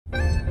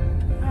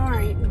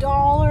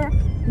Dollar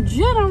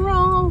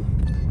General.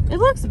 It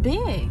looks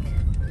big.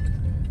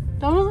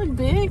 Don't it look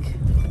big?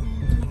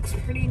 It looks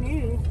pretty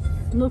new.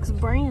 It looks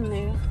brand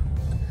new.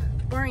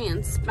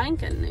 Brand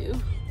spanking new.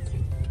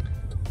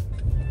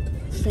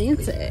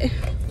 Fancy.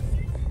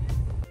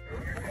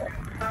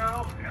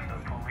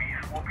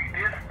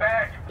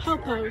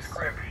 Popos.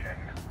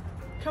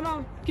 Come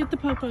on, get the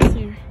popos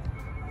here.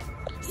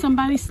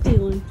 Somebody's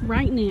stealing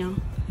right now.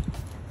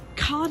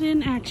 Caught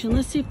in action.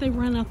 Let's see if they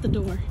run out the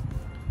door.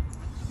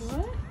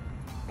 What?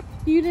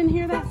 You didn't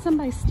hear that?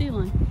 Somebody's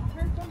stealing. I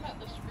heard something about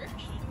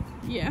description.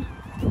 Yeah.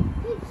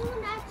 Did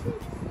someone actually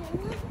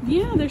steal?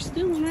 Yeah, they're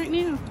stealing right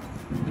now.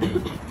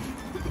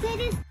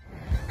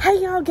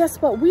 Hey y'all,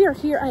 guess what? We are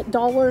here at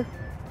Dollar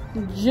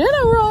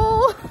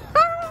General.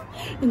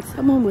 And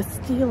someone was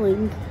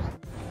stealing.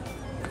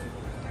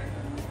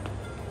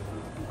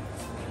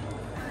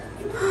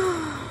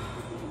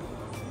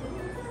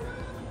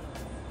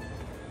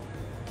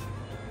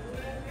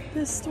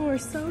 This store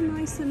is so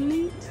nice and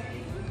neat.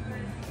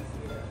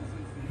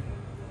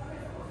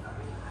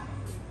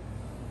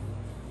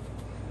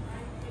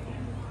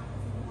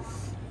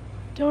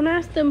 Don't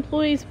ask the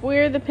employees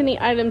where the penny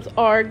items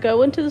are.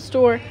 Go into the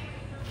store,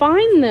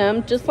 find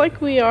them just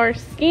like we are,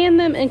 scan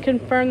them, and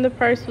confirm the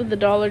price with the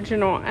Dollar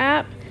General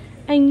app,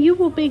 and you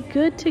will be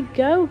good to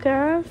go,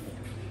 guys.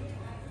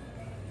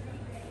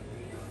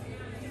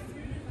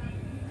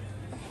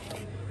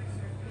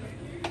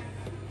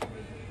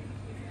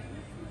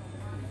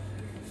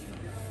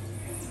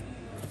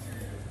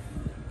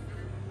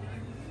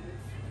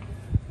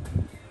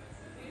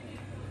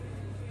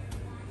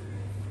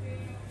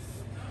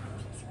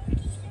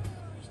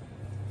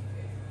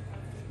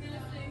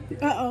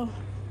 Uh-oh.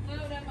 No,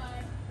 not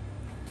mine.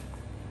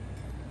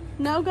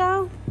 No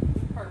go?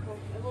 Purple.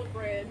 It looked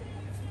red.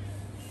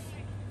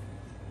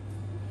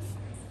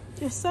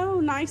 It's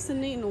so nice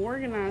and neat and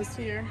organized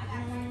here.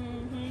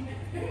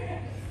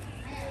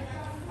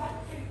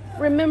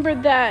 Remember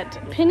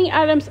that penny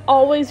items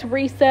always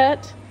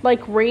reset, like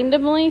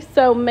randomly,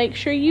 so make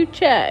sure you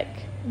check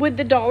with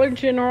the Dollar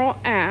General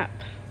app.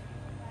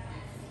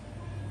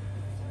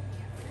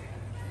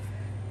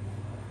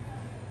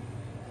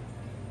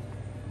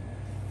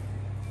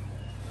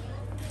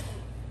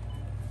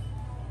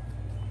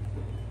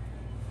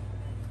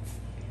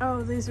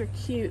 Oh, these are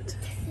cute.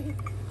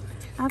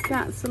 I've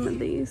got some of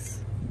these.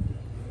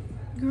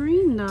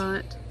 Green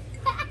dot.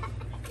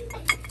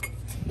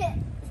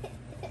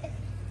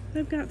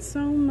 They've got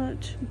so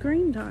much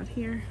green dot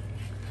here.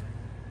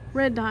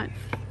 Red dot.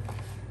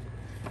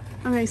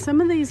 Okay, some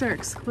of these are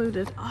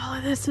excluded. All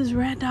of this is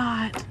red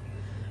dot.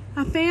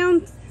 I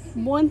found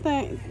one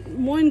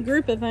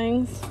group of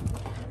things.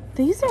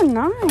 These are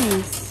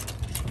nice.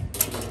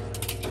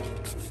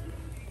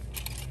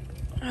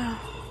 Oh.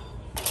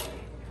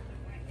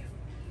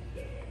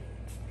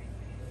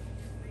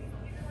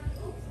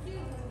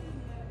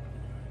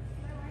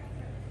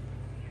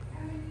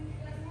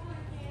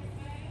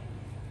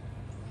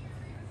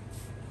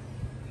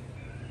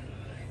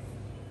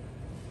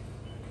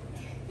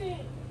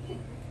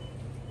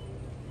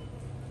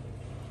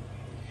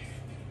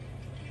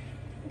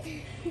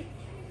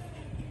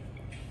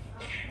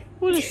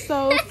 What is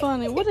so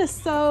funny? What is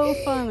so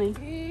funny?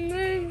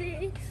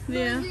 Mommy.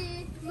 Yeah.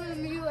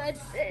 Mommy,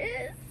 what's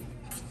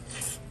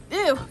this?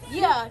 Ew.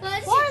 Yeah.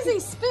 Why is he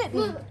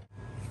spitting?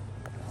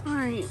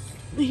 Alright.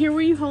 Here,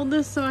 will you hold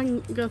this so I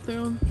can go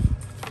through them?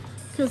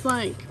 Because,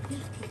 like,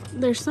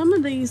 there's some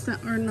of these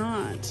that are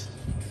not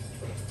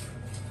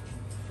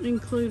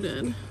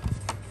included.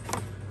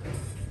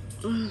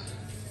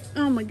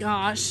 Oh my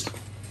gosh.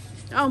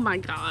 Oh my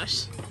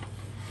gosh.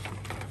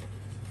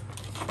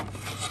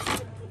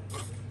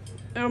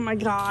 Oh my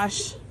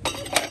gosh.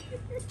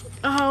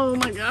 Oh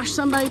my gosh,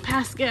 somebody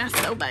passed gas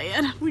so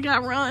bad. We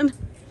gotta run.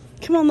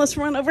 Come on, let's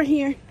run over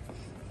here.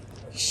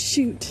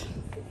 Shoot.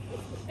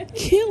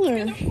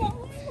 Killer.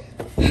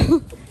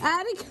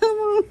 Addie, come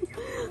on.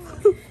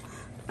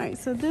 Alright,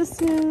 so that's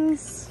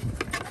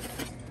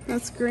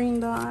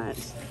green dot.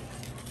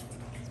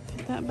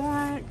 Put that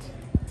back.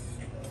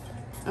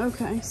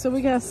 Okay, so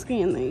we gotta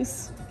scan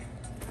these.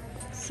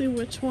 See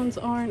which ones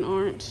are and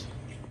aren't.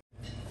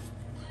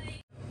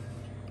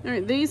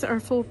 Alright, these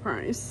are full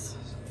price.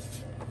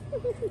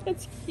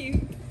 That's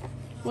cute.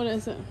 What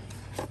is it?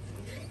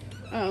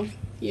 Oh,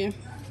 yeah.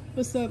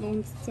 What's the other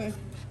one say?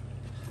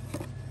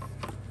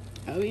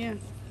 Oh, yeah.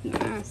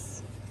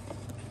 Nice.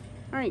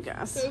 Alright,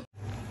 guys.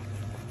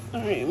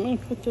 Alright, I'm gonna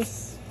put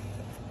this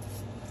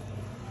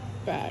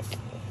back.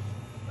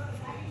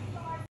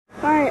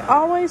 Alright,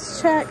 always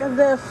check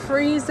the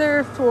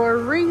freezer for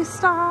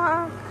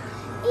restock.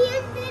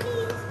 And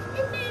Pennies.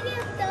 And many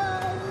of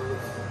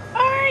those.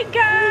 Alright,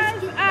 guys.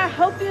 I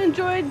hope you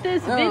enjoyed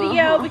this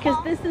video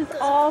because this is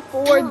all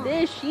for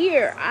this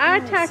year. I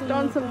tacked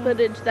on some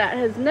footage that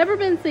has never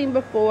been seen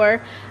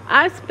before.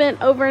 I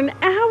spent over an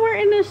hour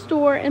in the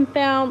store and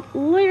found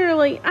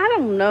literally, I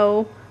don't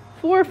know,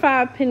 4 or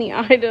 5 penny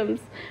items.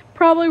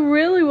 probably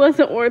really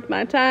wasn't worth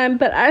my time,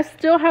 but I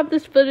still have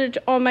this footage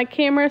on my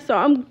camera, so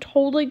I'm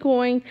totally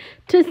going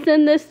to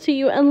send this to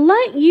you and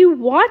let you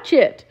watch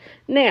it.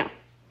 Now,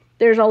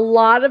 there's a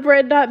lot of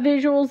red dot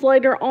visuals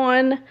later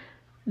on.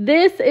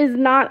 This is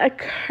not a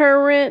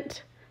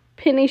current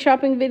penny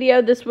shopping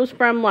video. This was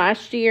from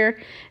last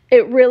year.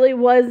 It really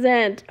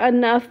wasn't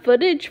enough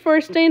footage for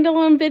a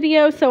standalone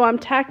video, so I'm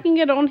tacking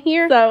it on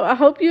here. So I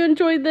hope you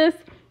enjoyed this.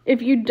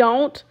 If you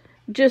don't,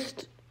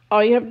 just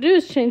all you have to do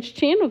is change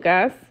channel,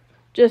 guys.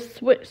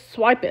 Just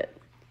swipe it.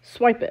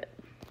 Swipe it.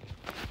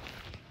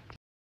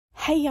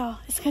 Hey y'all,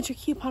 it's Country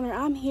Couponer.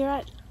 I'm here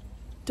at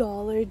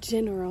Dollar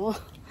General.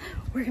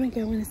 We're gonna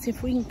go in and see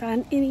if we can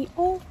find any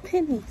old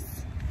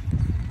pennies.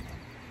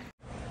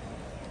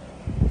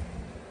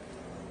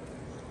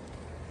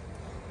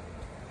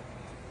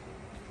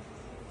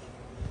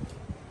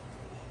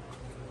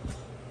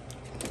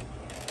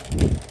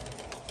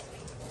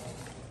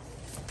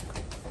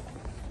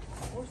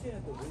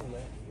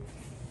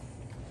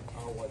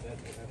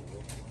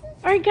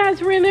 Alright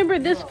guys, remember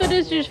this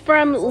footage is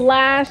from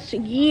last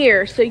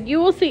year, so you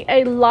will see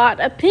a lot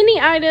of penny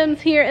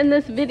items here in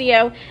this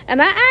video, and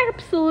I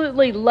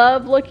absolutely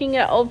love looking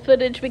at old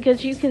footage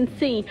because you can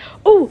see,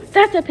 oh,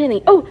 that's a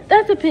penny, oh,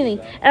 that's a penny,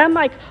 and I'm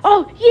like,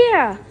 oh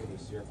yeah,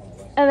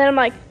 and then I'm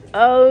like,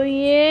 oh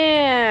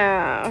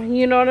yeah,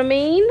 you know what I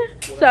mean?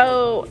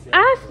 So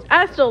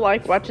I still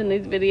like watching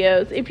these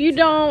videos. If you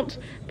don't,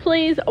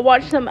 please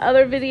watch some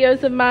other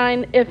videos of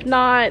mine. If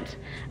not,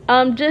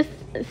 just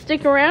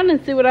stick around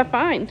and see what I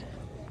find.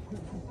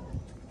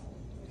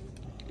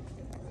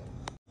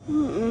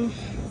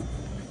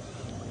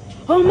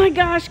 Oh my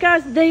gosh,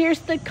 guys, there's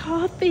the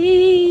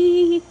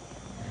coffee.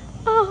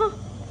 Oh,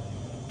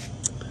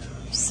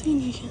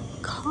 seen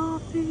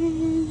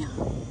coffee.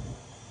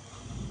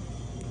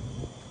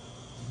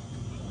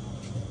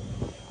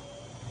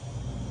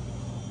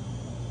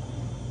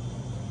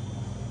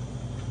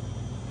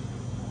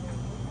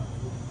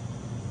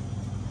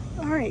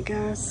 All right,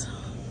 guys.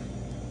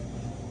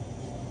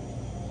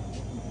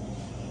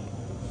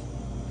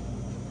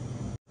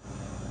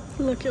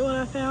 Look at what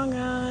I found,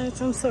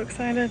 guys. I'm so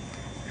excited.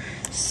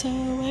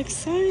 So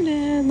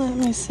excited. Let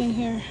me see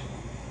here.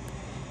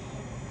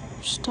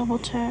 Just double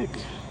check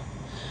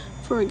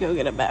before we go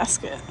get a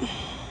basket.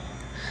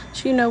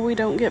 So you know we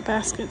don't get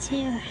baskets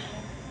here.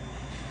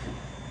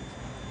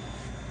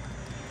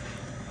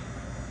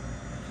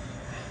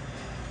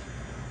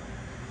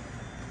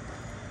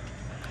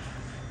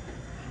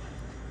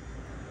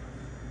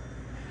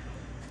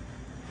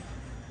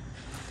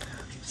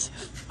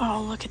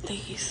 Oh, look at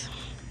these.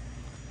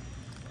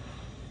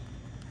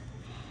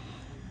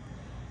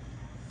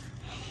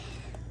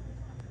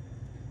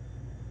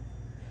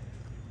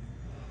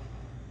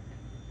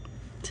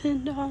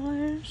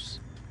 $10.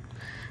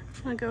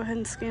 I'll go ahead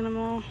and scan them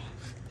all.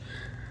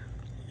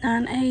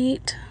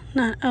 9.8.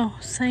 Oh,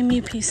 same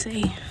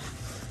UPC.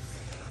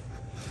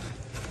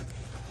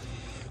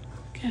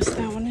 Guess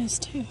that one is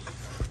too.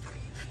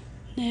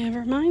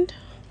 Never mind.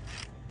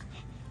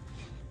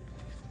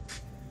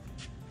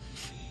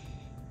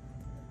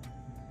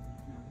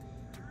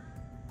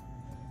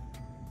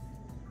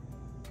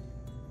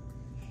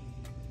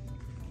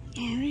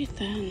 Alright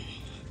then.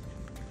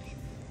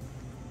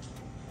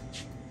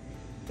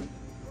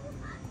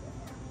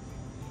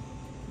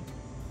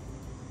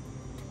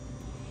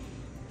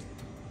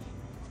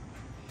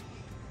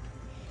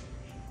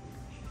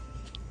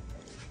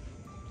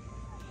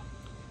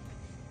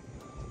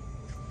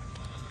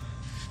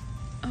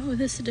 Oh,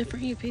 this is a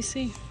different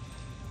UPC.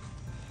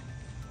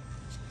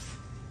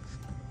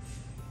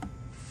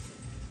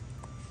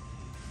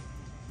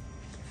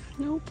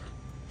 Nope.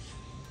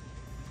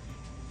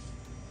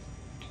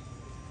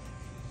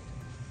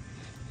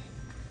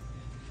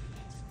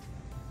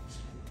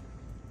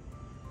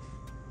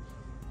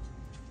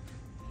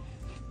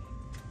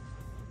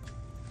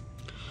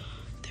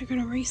 They're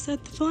gonna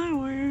reset the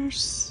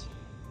flowers.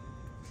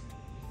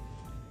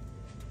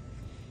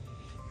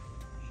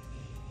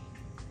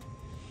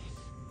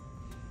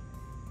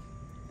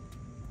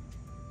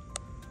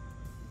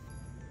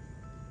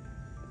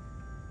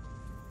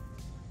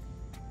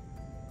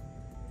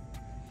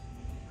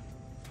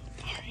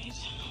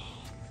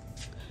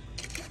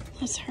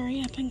 Let's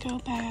hurry up and go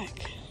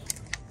back.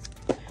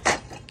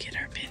 Get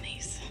our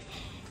pennies.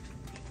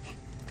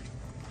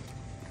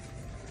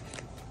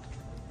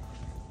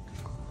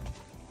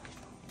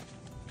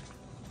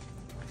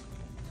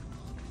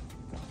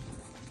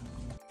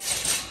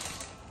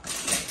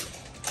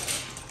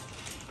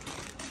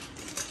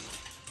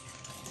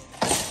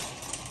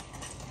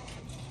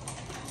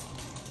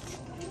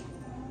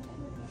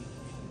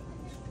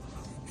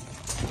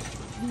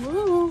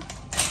 Whoa.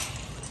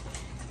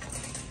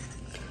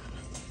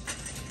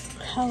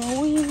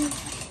 Halloween.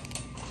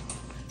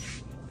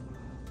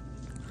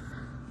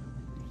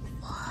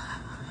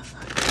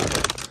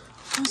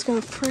 I was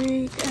gonna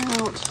freak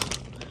out.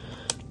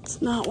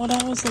 It's not what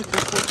I was looking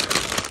for.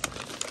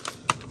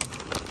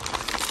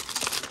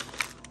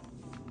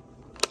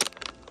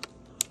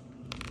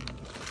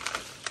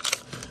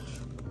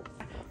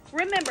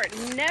 Remember,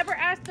 never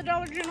ask the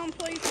Dollar General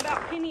employees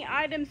about penny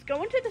items.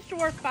 Go into the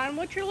store, find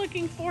what you're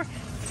looking for,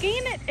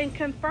 scan it, and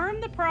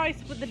confirm the price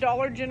with the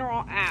Dollar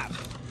General app.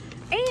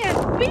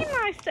 And be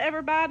nice to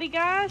everybody,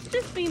 guys.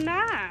 Just be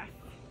nice.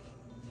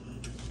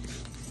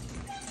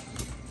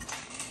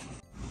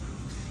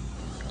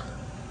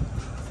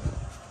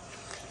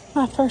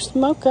 My first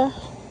mocha.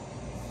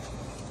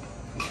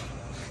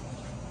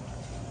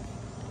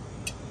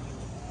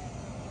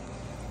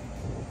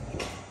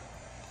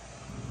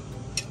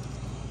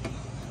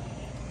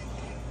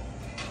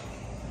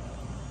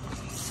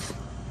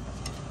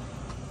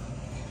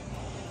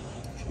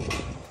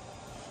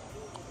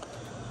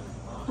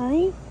 All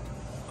right.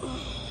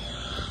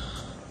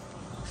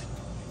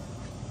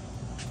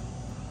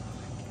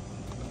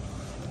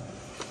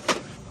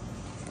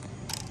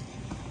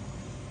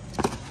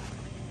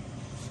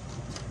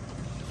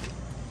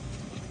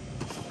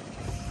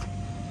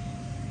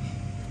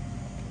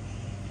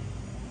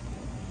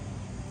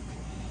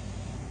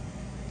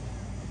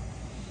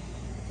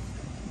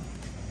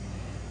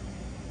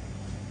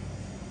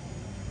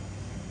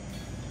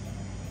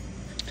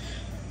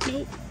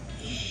 Nope.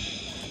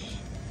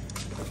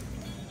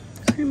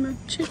 Cream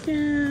of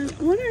chicken.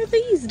 What are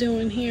these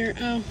doing here?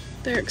 Oh,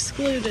 they're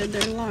excluded.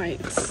 They're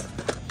lights.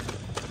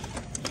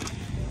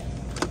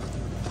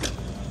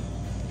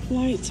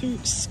 Lights are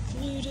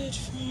excluded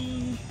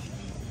from...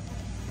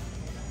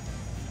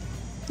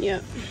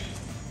 Yep.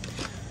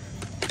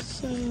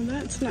 So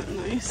that's not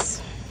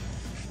nice.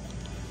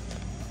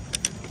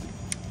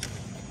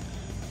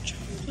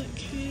 Chocolate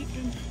cake.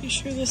 I'm pretty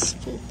sure this is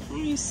full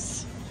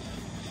price.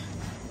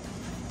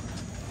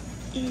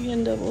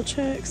 Again, double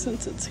check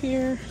since it's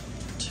here.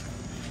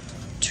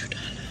 $2.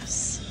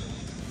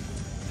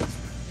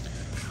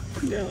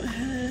 Go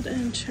ahead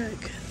and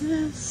check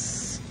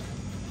this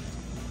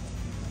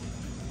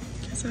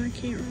because I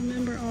can't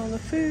remember all the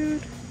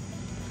food.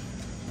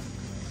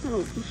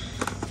 Oh.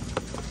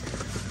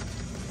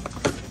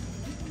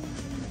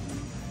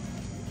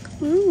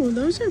 Ooh,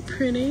 those are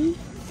pretty.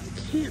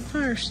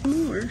 Campfire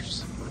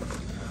s'mores.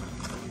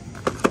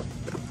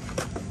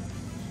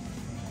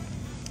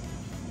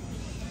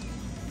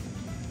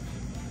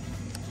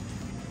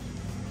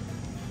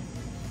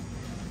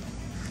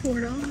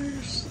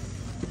 $4.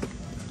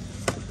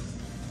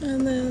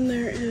 And then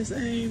there is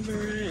a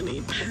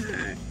variety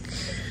pack.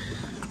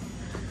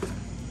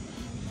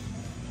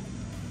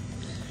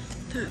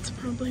 That's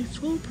probably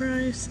full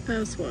price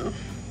as well.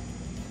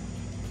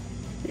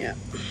 Yep.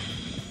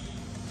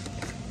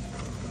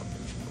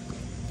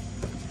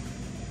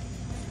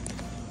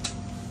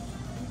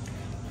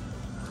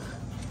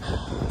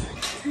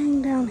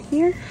 Anything down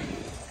here?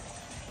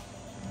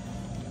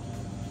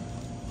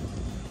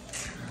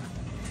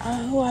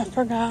 Oh, I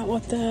forgot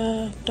what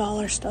the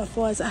dollar stuff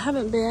was. I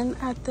haven't been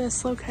at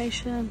this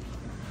location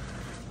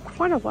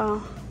quite a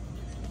while.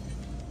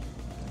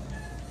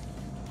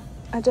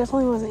 I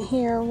definitely wasn't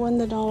here when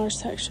the dollar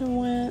section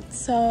went,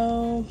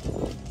 so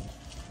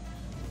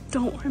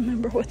don't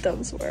remember what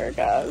those were,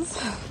 guys.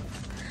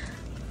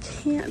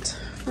 Can't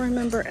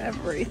remember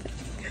everything.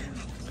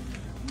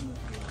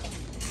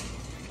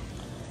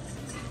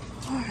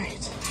 All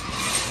right.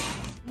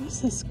 What's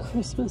this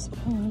Christmas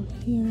pillow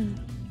here?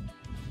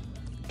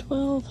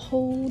 12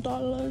 whole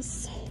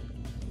dollars.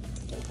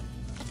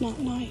 Not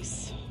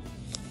nice.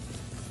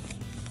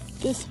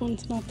 This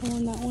one's not the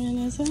one that went,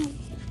 is it?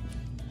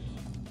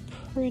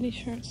 Pretty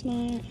sure it's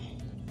not.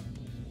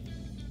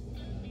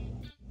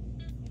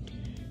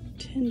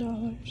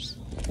 $10.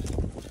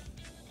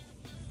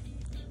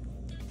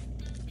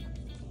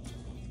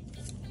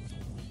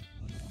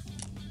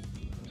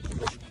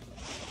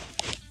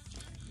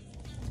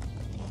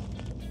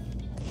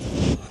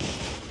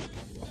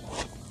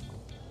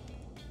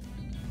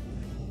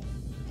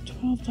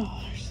 $12.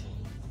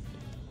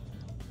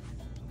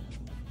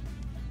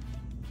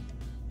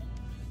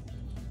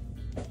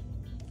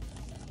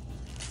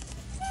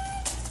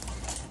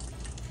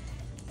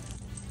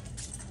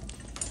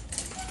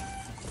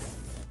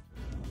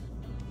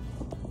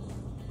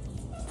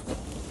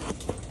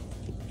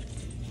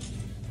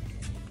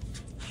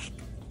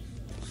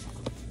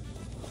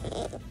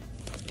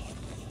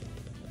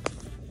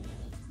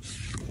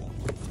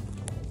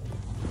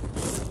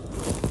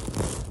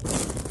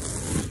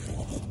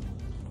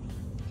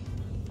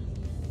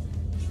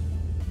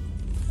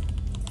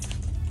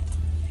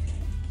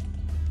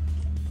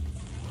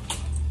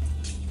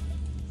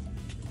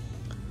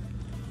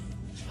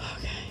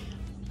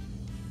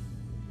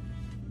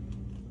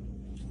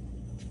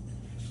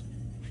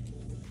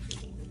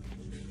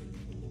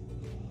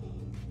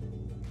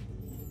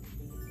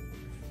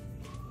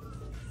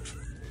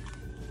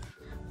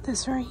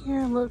 This right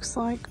here looks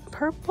like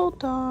purple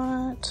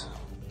dot.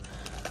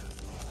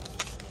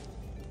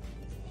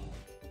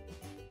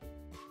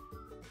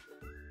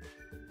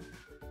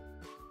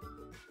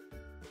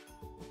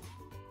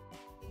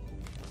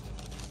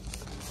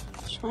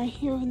 It's right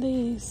here with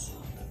these.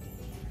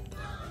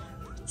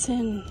 It's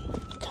in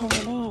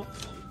covered up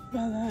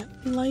by that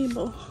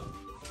label.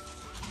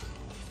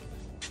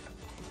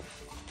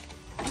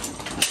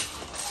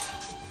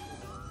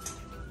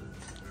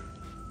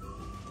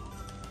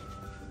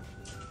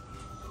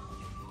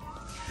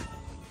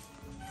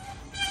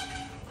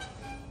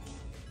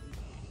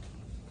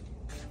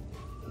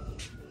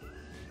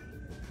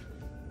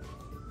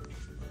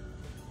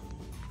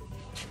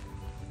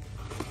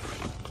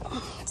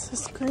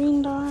 this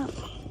green dot?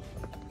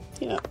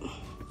 Yep.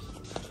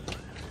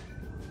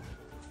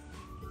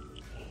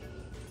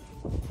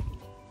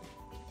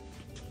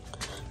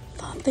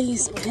 Thought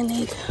these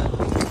pennied.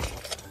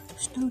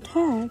 There's no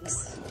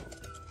tags.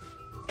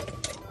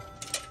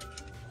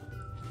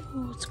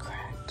 Oh, it's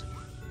cracked.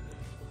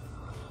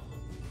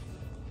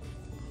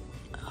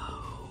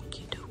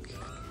 Okie dokie.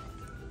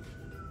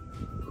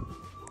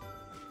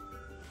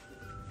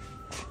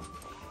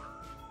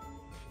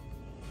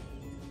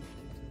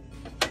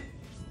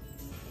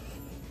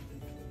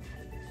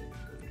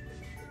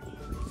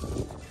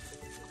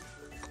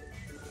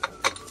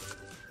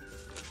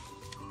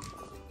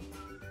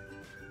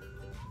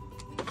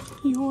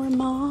 Your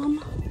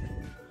mom?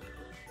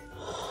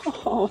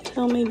 Oh,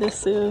 tell me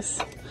this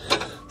is.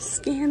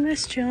 Scan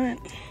this joint.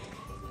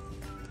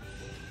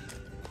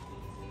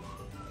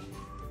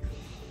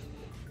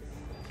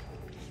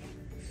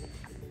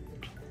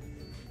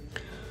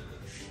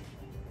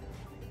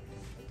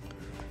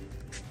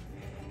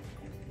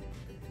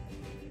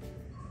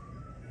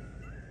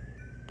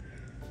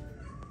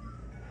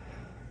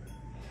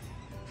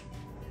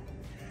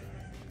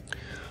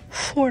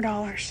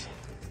 $4.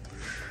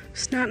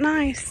 It's not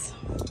nice.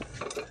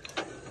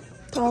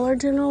 Dollar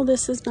General,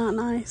 this is not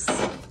nice.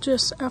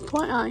 Just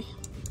FYI.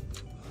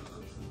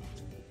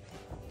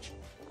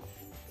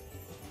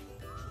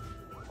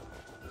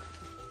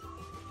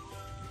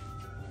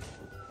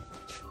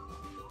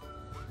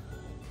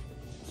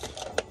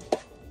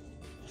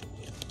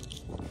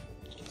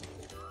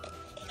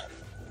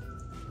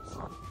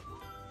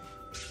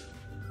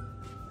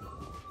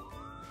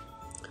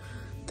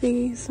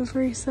 These have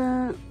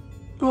reset.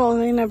 Well,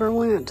 they never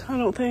went, I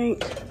don't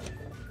think.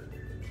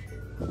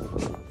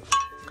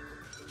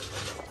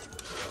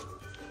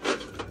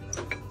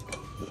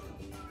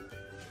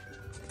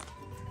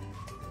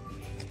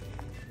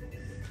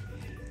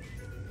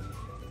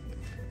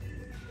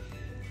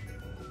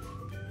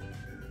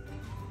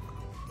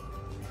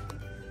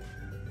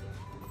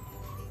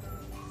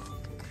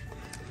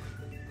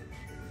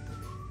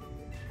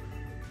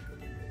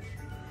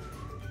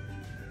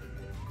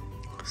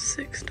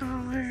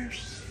 $6.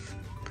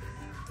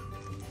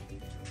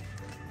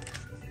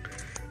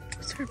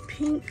 What's her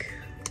pink?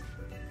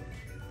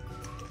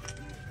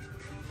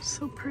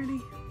 So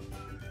pretty.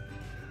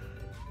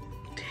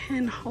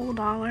 10 whole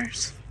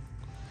dollars.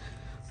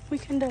 We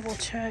can double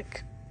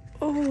check.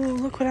 Oh,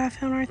 look what I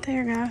found right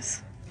there,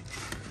 guys.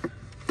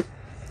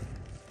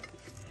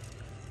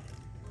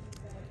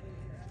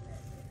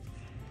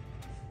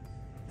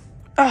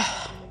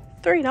 Oh,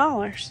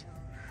 $3.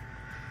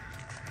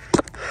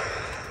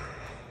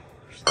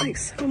 Like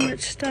so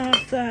much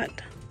stuff that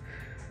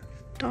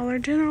Dollar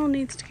General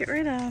needs to get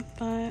rid of,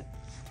 but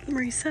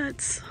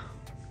resets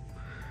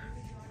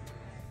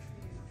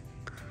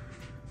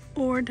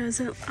or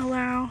doesn't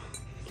allow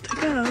to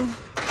go.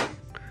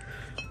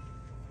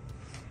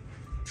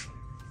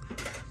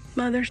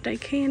 Mother's Day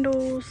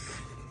candles,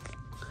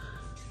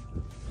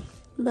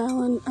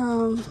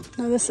 no,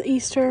 this is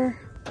Easter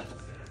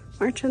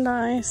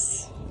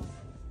merchandise.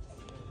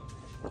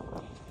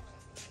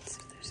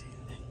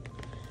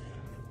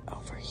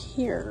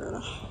 Here.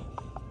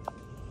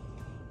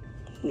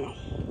 No.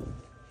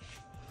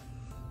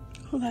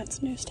 Oh,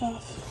 that's new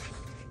stuff.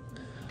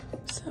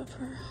 Except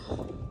for,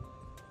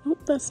 oh,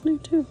 that's new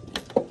too.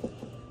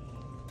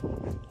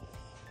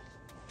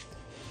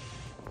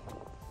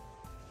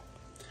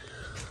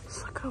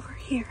 Let's look over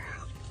here.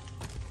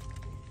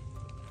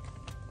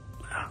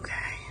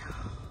 Okay.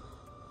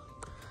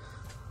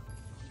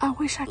 I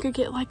wish I could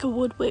get like a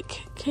wood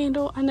wick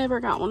candle. I never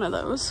got one of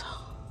those.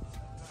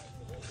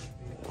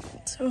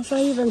 So if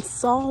I even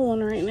saw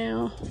one right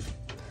now,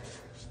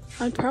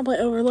 I'd probably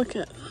overlook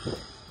it.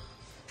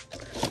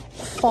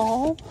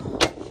 Fall.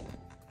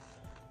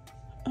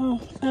 Oh,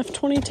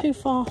 F22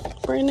 fall,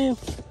 brand new.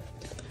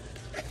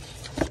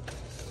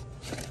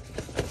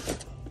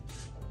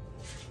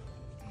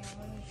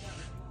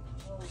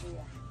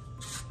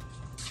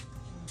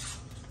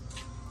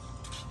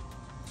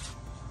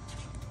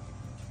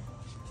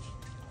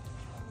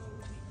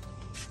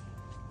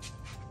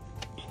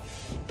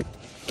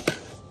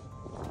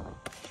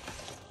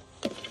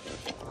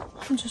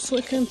 I'm just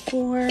looking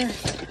for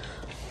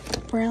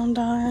brown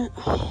dot.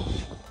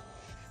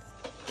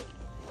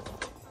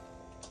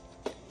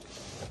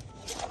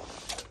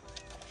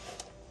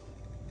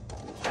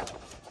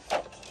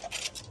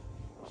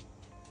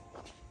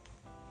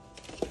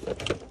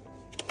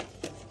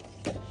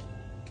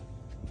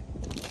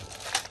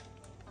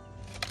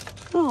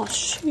 Oh,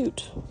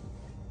 shoot.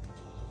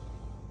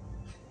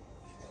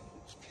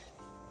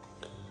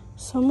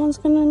 Someone's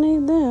gonna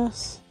need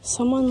this.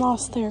 Someone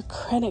lost their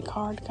credit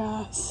card,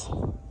 guys.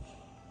 Oh,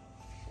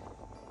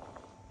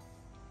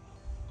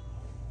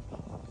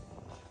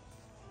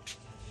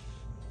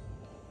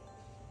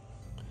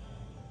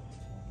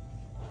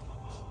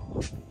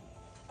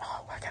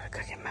 I gotta go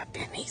get my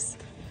pennies.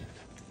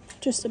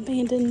 Just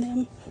abandoned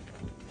them.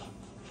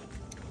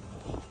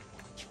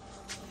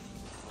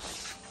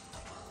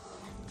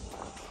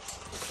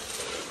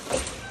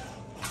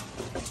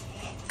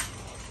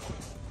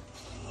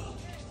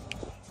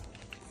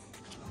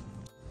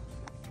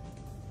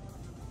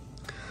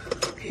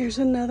 Here's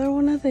another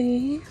one of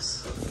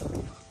these.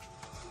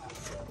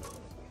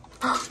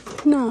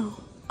 No.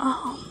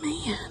 Oh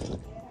man.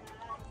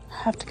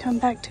 I have to come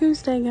back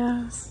Tuesday,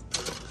 guys.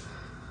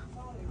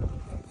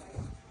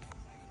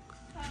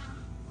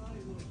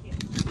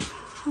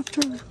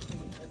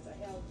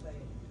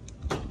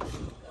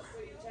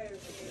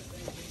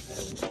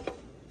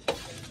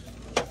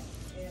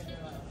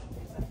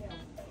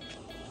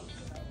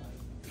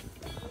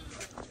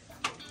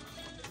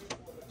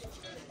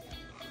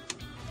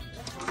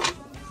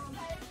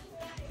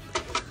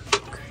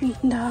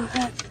 Green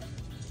dot.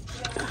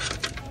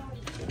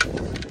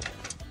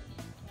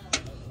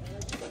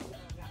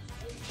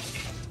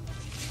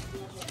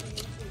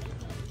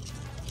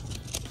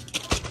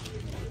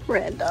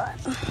 Red dot.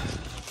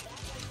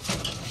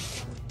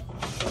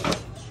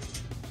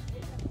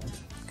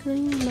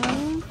 Green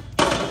dot.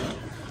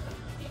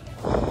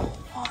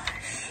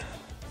 Wash.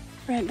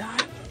 Red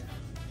dot.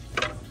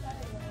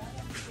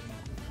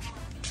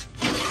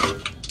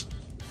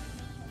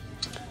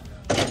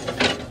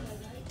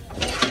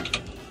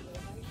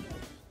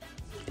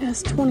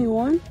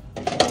 S21.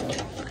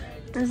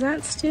 Is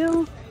that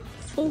still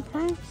full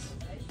price?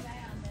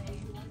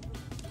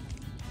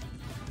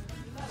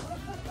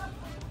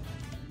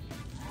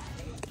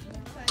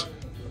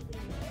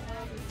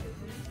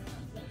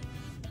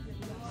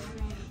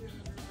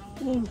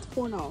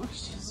 $4,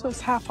 so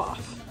it's half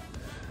off.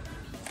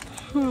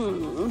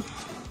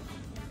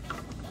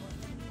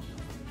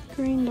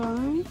 Green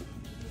dye.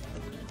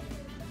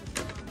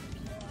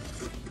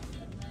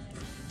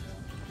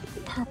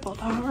 Purple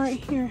dot right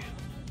here.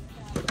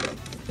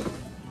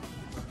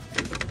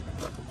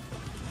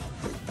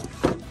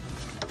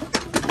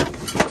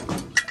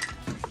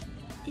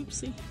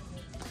 Oopsie.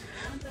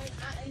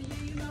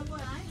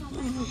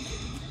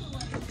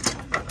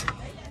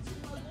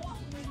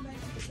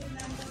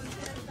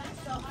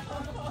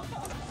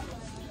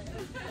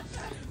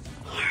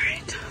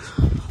 Alright.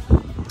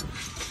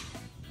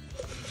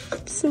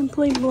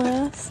 Simply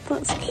Blessed.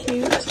 That's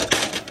cute.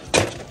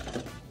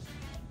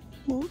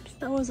 Whoops,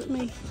 that wasn't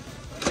me.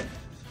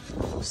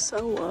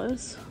 So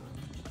was.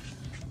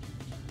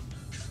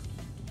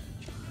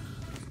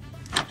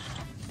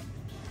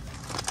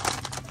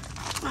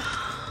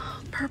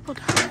 Purple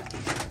dot.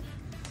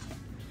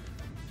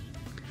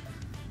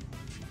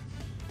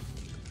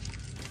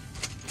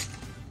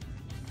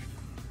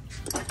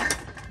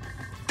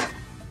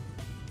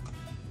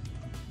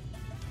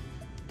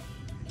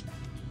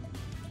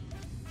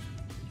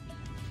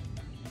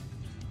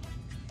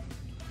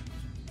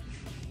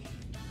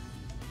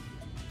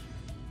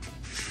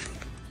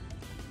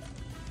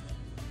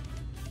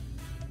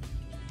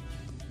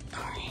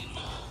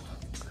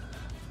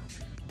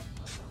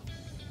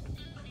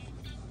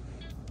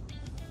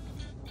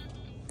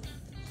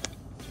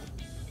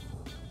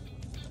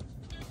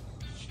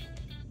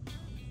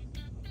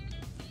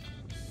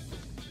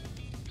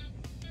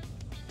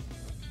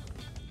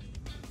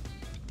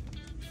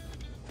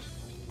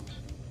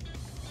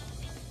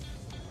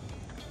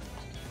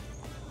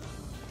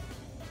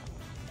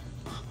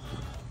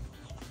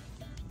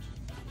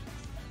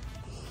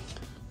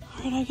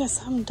 Alright, I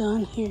guess I'm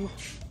done here.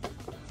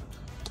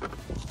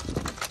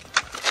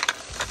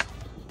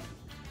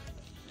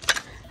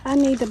 I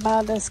need to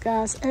buy this,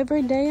 guys.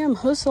 Every day I'm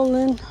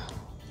hustling.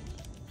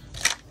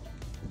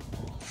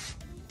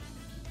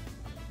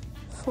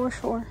 For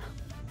sure.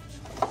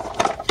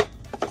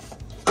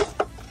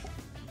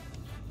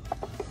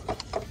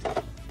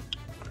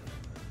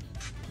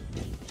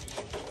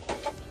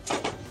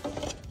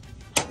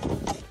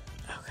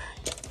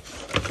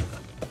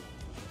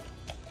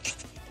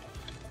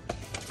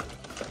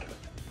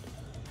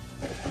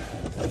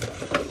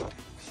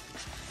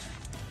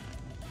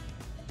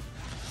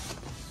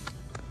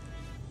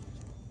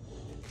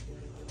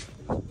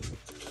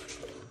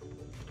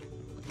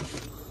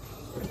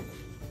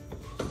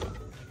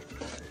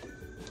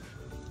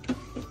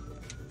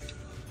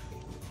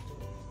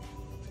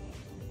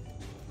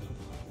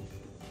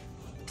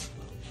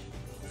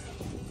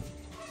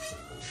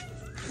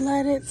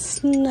 Let It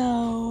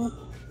Snow.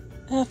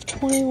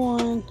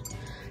 F21.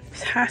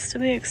 This has to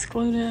be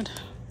excluded.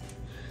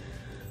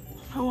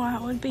 I don't know why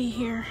it would be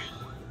here.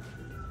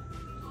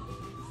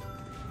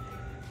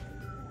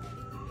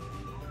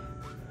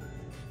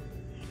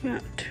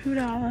 Got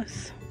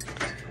 $2.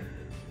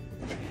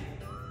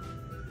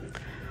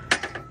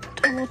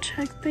 Double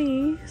check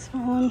these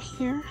while I'm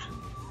here.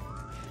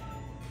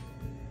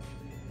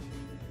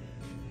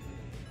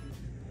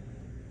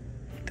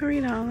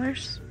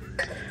 $3.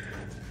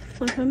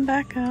 Flip them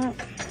back up.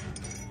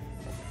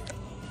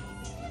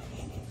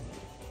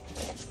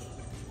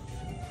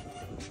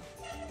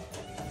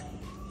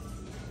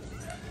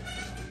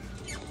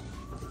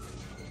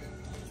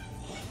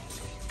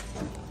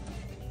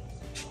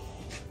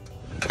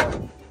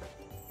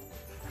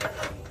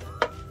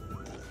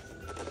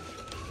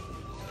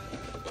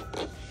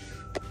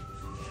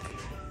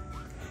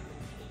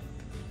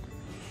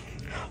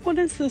 What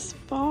is this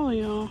ball,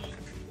 y'all?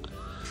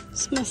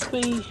 This must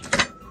be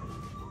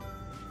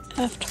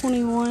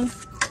F21.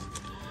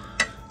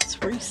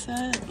 Let's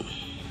reset.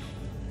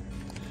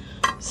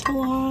 It's a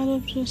lot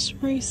of just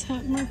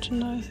reset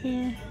merchandise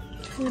here.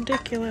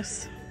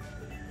 Ridiculous.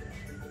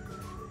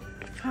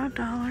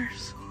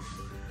 $5.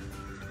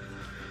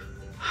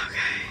 Okay.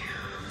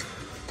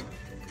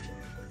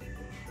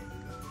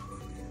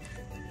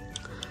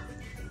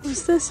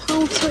 Was this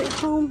Home Sweet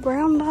Home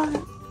brown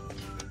dot?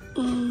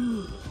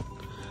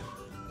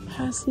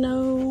 Has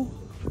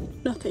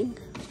nothing.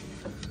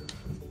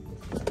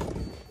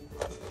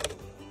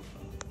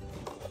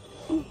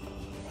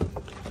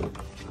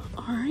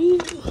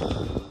 Alright.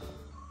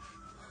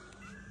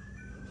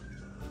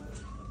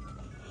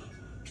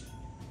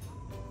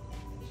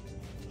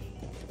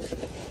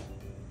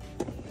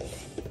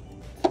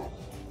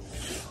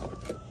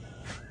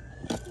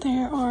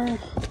 There are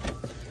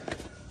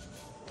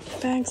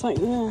bags like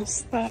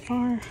this that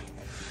are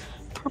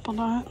purple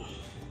dot.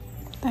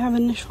 They have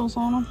initials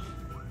on them.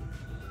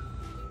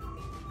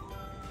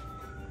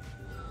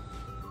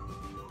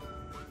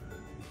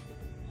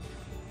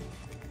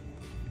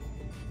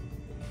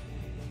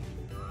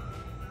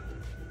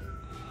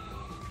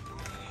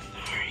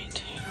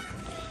 Alright.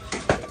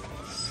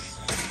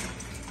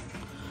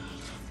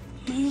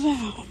 Move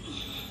out.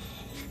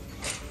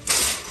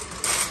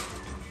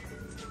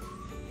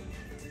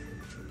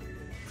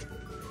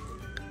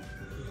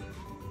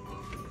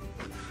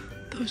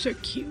 Those are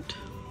cute.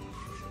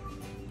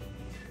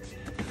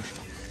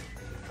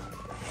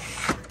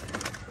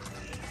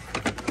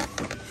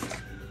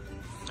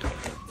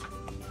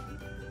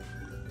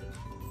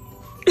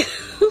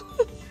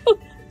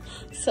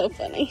 So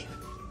funny.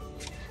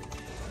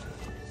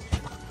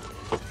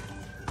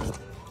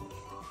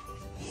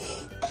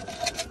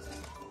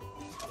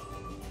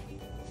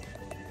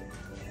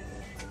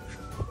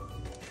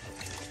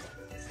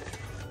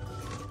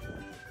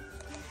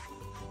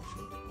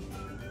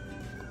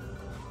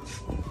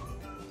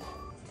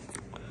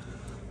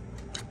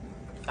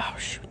 Oh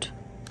shoot.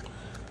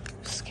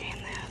 Scan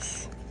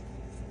this.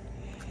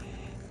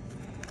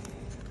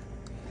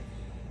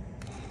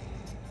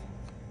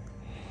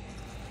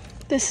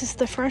 This is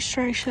the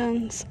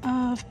frustrations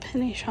of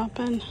penny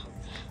shopping.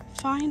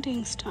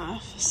 Finding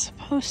stuff is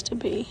supposed to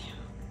be,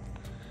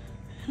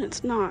 and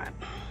it's not.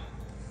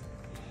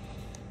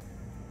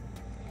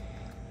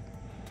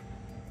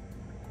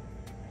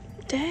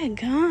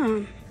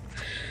 Daggum.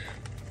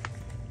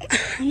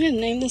 I'm gonna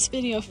name this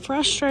video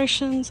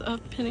Frustrations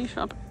of Penny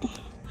Shopping.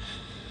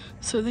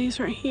 So these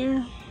right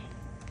here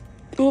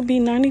will be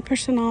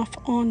 90% off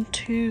on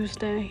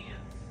Tuesday.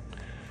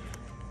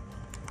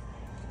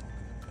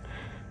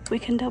 We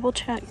can double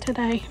check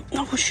today.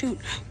 Oh shoot.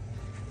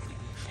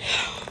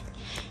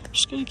 I'm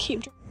just gonna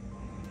keep.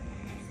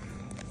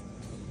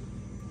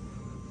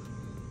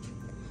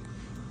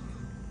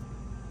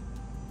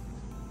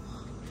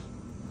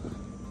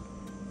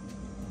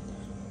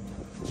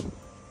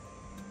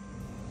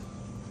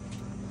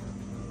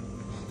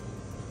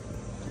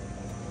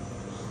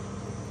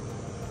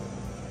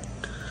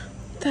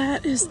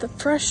 That is the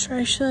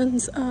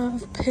frustrations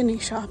of penny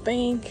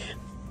shopping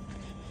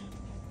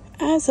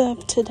as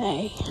of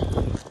today.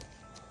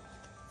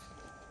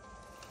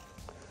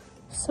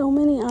 So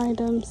many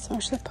items are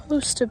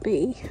supposed to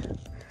be,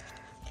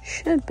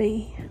 should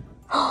be.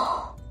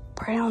 Oh,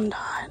 brown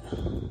dot.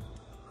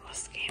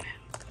 Let's scan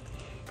it.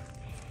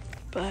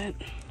 But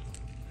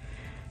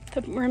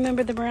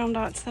remember the brown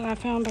dots that I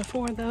found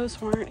before?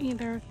 Those weren't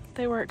either.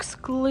 They were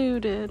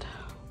excluded.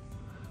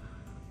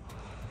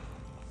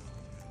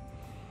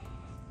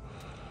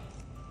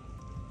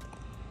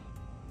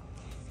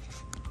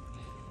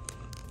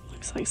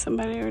 Looks like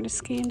somebody already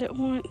scanned it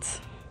once.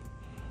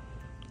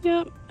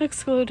 Yep,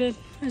 excluded.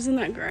 Isn't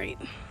that great?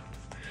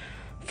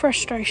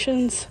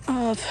 Frustrations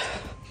of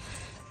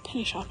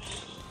penny shopping.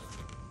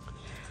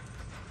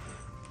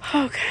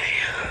 Okay,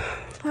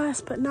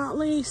 last but not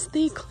least,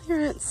 the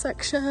clearance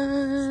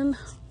section.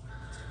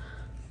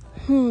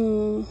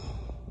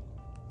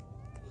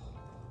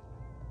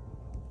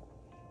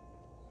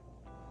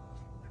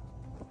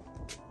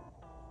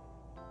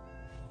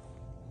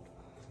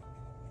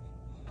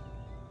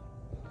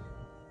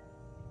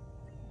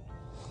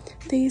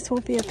 These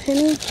will be a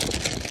penny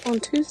on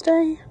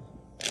Tuesday.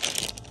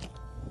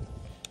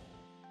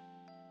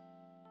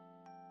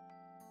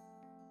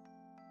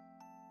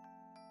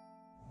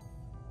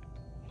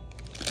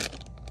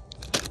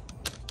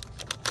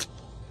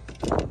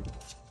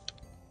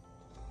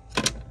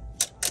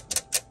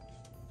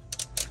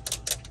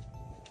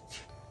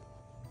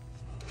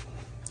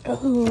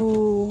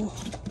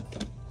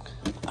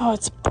 Oh,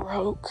 it's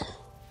broke.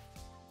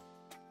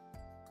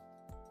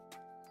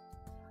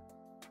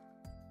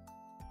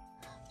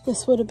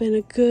 This would have been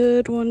a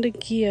good one to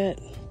get.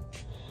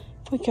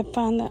 If we could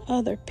find that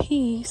other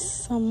piece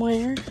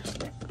somewhere.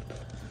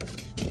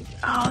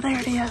 Oh, there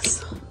it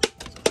is.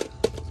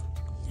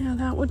 Yeah,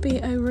 that would be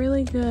a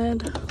really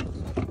good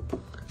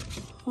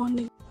one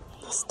to.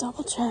 Let's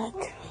double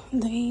check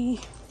the.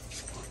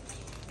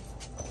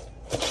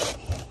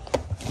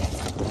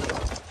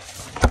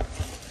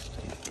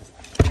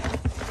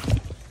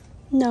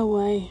 No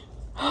way.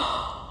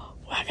 Oh,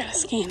 I gotta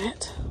scan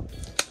it.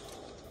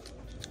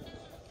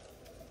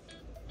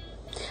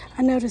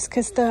 I noticed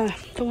because the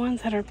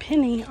ones that are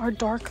penny are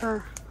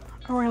darker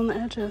around the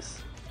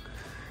edges.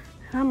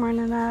 And I'm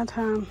running out of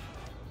time.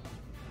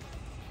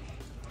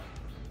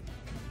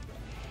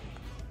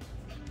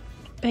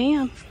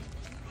 Bam.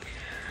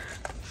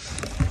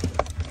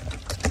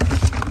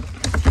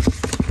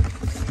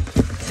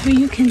 So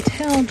you can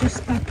tell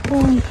just by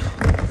pulling,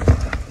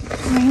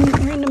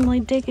 randomly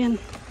digging,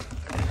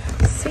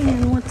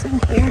 seeing what's in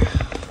here.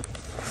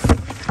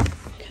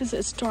 Because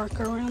it's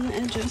darker around the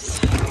edges.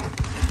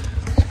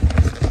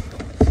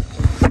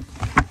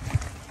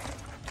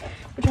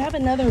 Which I have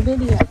another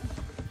video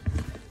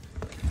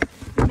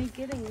of me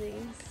getting these,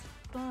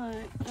 but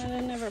I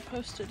never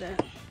posted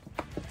it.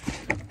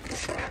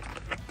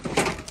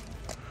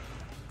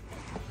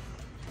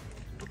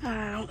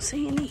 I don't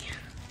see any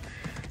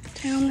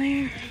down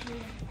there.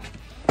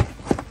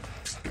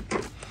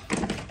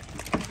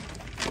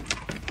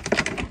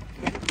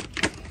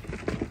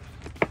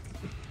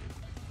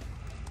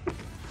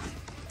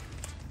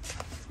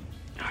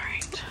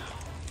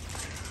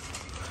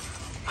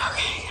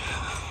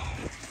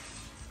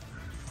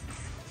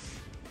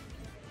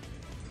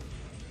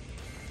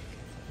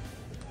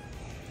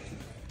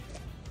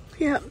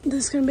 Yep,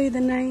 this is going to be the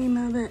name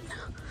of it.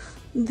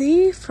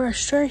 The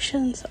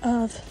Frustrations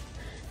of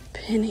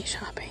Penny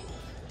Shopping.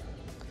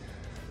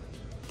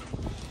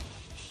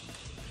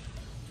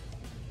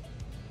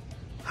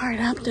 Alright,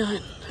 I'm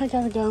done. I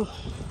gotta go.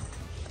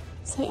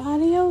 Say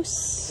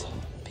adios,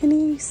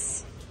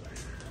 pennies.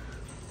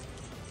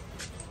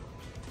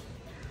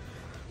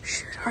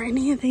 Shoot, are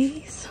any of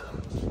these?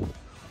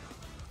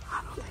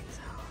 I don't think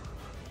so.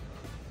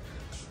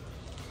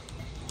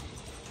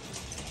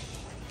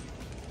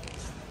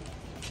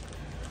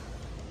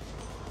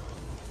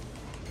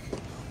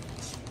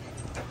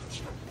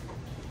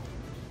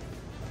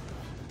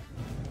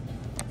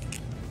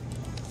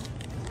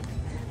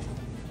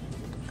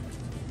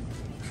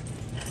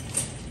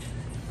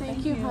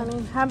 Thank you,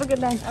 honey. Have a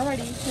good day.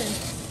 Alrighty, you too.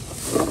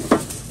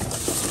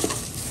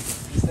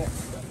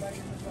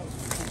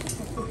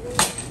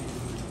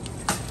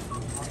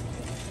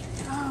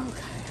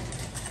 Okay.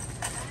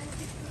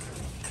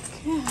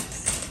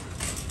 Yes.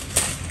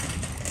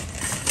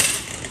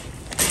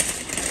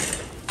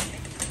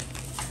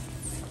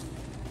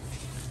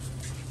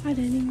 I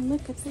didn't even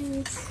look at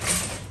these.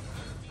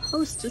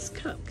 Hostess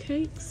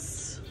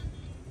cupcakes.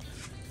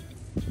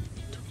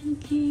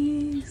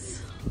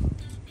 Twinkies.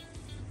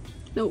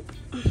 Nope.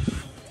 Please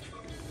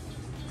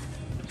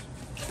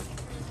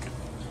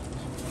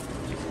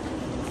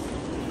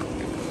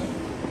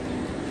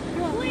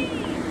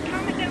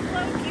comment down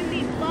below if you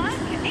need luck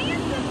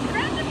and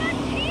subscribe to my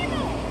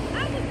channel.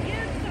 I will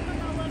give some of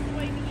my love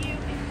away to you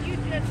if you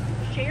just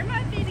share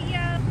my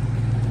video.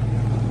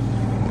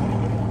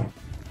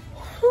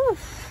 Whew.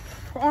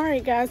 All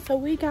right, guys. So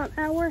we got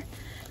our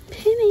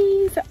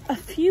pennies, a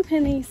few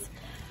pennies.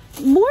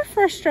 More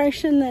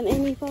frustration than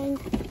anything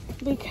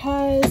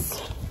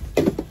because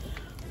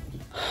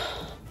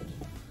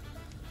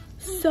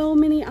so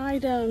many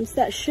items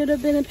that should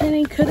have been a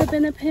penny, could have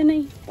been a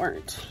penny,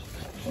 weren't.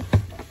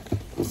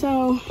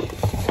 So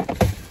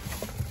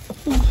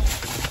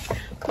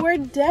we're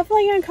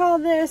definitely gonna call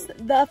this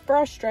the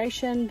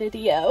frustration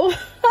video.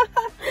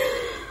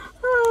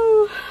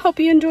 Oh, hope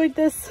you enjoyed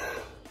this.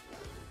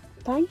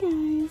 Bye,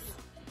 guys.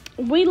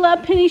 We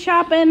love penny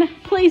shopping.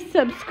 Please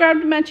subscribe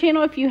to my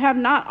channel if you have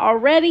not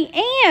already,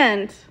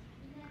 and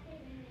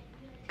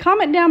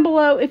comment down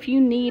below if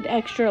you need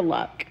extra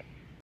luck.